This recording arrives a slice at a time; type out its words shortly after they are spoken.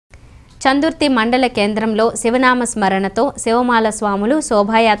చందుర్తి మండల కేంద్రంలో శివనామ స్మరణతో శివమాల స్వాములు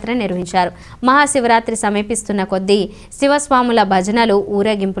శోభాయాత్ర నిర్వహించారు. మహాశివరాత్రి సమీపిస్తున్న కొద్దీ శివస్వాముల భజనలు,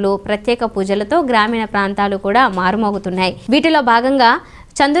 ఊరేగింపులు, ప్రత్యేక పూజలతో గ్రామీణ ప్రాంతాలు కూడా మారుమోగుతున్నాయి. వీటిలో భాగంగా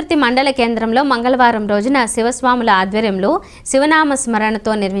చందుర్తి మండల కేంద్రంలో మంగళవారం రోజున శివస్వాముల ఆధ్వర్యంలో శివనామ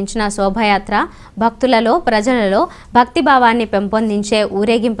స్మరణతో నిర్వహించిన శోభాయాత్ర భక్తులలో, ప్రజలలో భక్తిభావాన్ని పెంపొందించే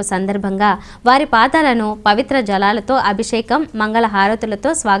ఊరేగింపు సందర్భంగా వారి పాదాలను పవిత్ర జలాలతో అభిషేకం, మంగళ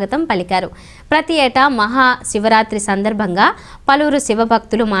హారతులతో స్వాగతం పలికారు. ప్రతి ఏటా మహా శివరాత్రి సందర్భంగా పలువురు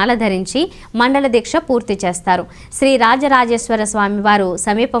శివభక్తులు మాల ధరించి మండల దీక్ష పూర్తి చేస్తారు. శ్రీ రాజరాజేశ్వర స్వామివారు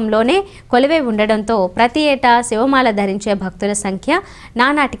సమీపంలోనే కొలువై ఉండడంతో ప్రతి ఏటా శివమాల ధరించే భక్తుల సంఖ్య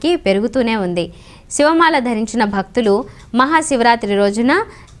నానాటికి పెరుగుతూనే ఉంది. శివమాల ధరించిన భక్తులు మహాశివరాత్రి రోజున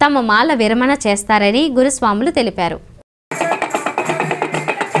తమ మాల విరమణ చేస్తారని గురుస్వాములు తెలిపారు.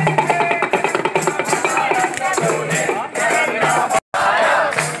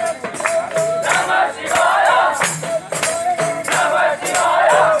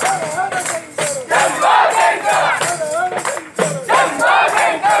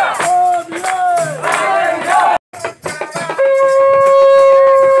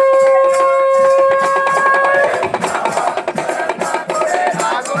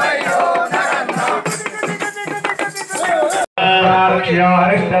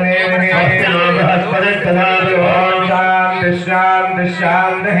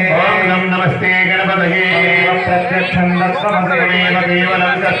 नमस्ते गणपतये प्रत्यक्षं दत्तमदेव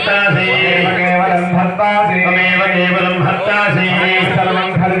केवलं दत्तासि केवलं भक्तासि तमेव केवलं भक्तासि सर्वं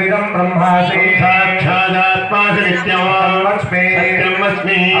खल्विदं ब्रह्मासि साक्षादात्मासि नित्यं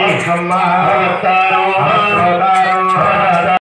सत्यमस्मि